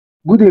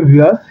Good day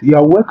viewers, you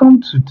are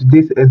welcome to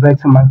today's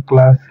exciting math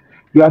class.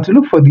 You are to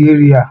look for the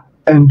area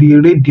and the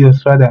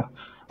radius rather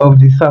of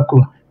the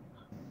circle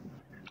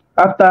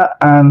after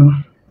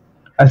an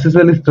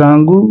isosceles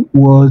triangle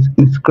was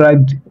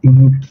inscribed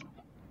in it.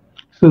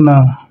 So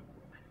now,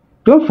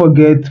 don't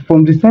forget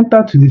from the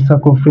center to the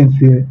circumference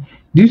here,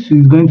 this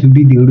is going to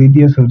be the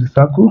radius of the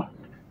circle.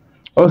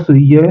 Also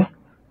here,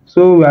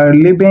 so we are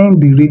labeling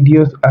the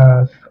radius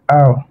as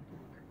R.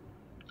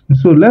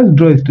 So let's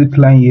draw a straight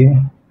line here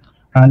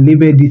and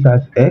label this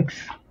as X.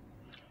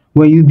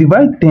 When you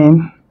divide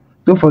 10,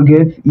 don't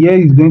forget here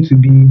is going to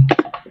be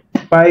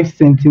 5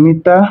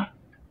 centimeter,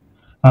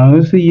 and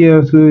also here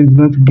also is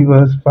going to give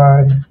us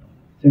 5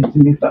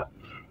 centimeter.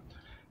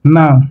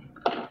 Now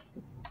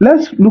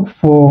let's look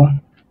for,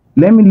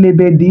 let me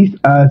label this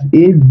as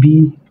A,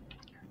 B,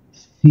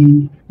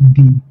 C,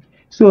 D.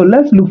 So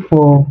let's look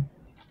for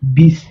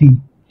BC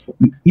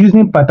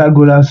using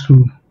Pythagoras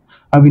rule,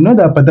 and we know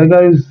that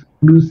Pythagoras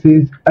rule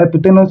says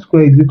hypotenuse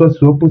square is equal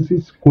to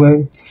opposite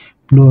square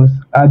plus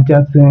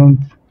adjacent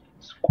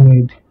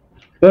squared,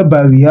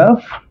 whereby we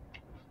have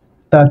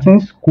 13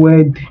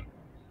 squared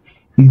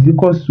is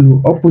equal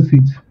to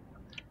opposite.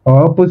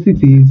 Our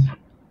opposite is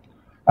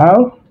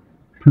R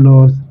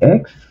plus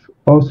X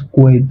all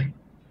squared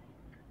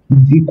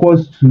is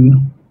equals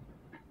to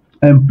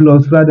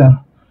plus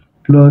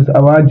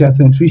our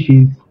adjacent, which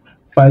is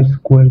 5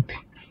 squared.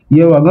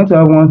 Here we are going to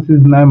have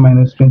 169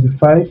 minus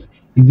 25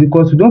 is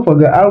equal to, don't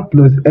forget, R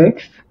plus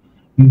X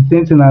is the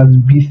same thing as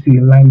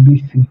BC, line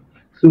BC.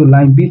 So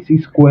line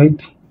BC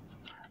squared,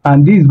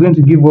 and this is going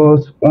to give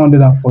us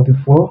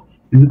 144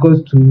 is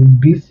equals to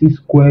BC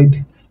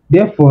squared.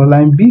 Therefore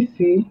line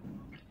BC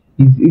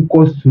is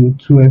equals to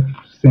 12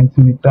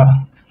 centimeter.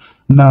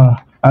 Now,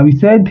 and we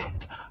said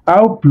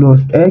R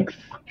plus X,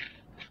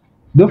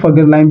 don't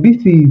forget line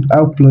BC is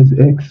R plus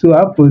X, so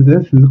R plus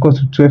X is equal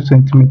to 12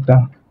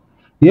 centimeter.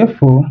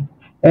 Therefore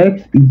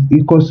X is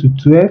equal to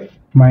 12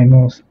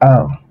 minus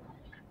R.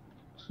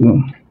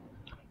 So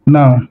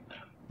now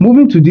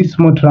moving to this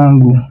small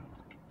triangle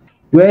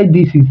where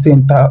this is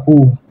center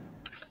O.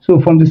 So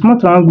from the small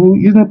triangle,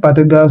 using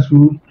Pythagoras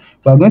rule,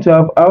 we are going to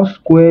have R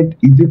squared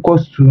is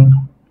equals to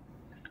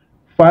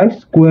 5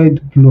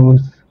 squared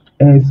plus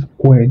S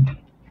squared.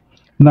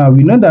 Now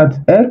we know that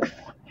X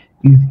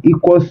is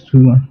equals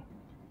to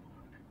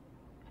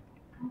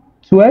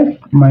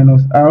 12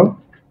 minus R,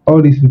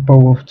 all this to the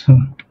power of 2.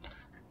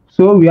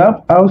 So we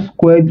have R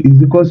squared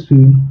is equals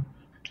to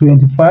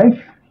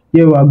 25.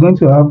 Here we are going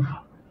to have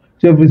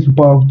 12 raised to the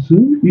power of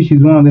 2, which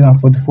is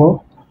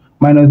 144,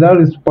 minus R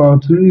raised to the power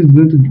of 2,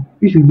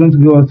 which is going to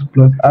give us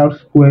plus R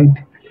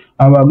squared,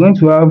 and we are going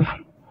to have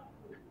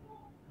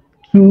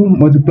 2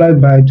 multiplied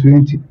by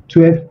 12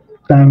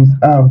 times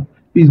R,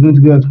 which is going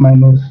to give us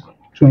minus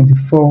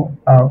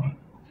 24R.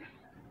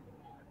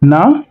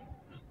 Now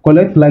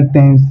collect like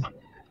terms.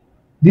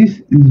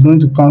 This is going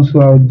to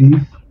cancel out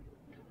this,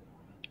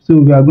 so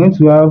we are going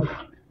to have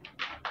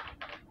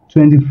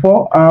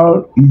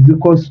 24R is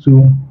equals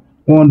to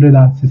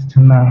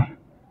 169.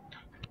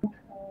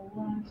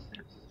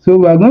 So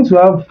we are going to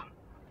have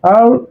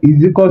R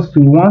is equals to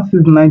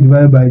 169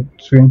 divided by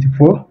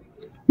 24,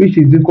 which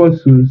is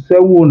equals to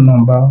 7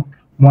 number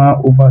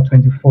 1 over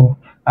 24,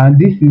 and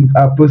this is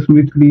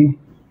approximately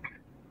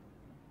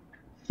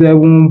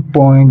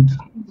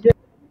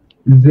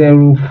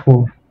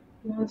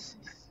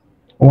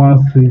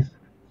 7.0416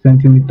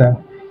 centimeter.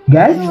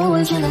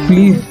 Guys,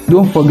 please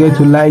don't forget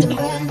to like,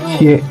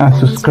 share and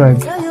subscribe.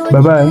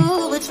 Bye bye.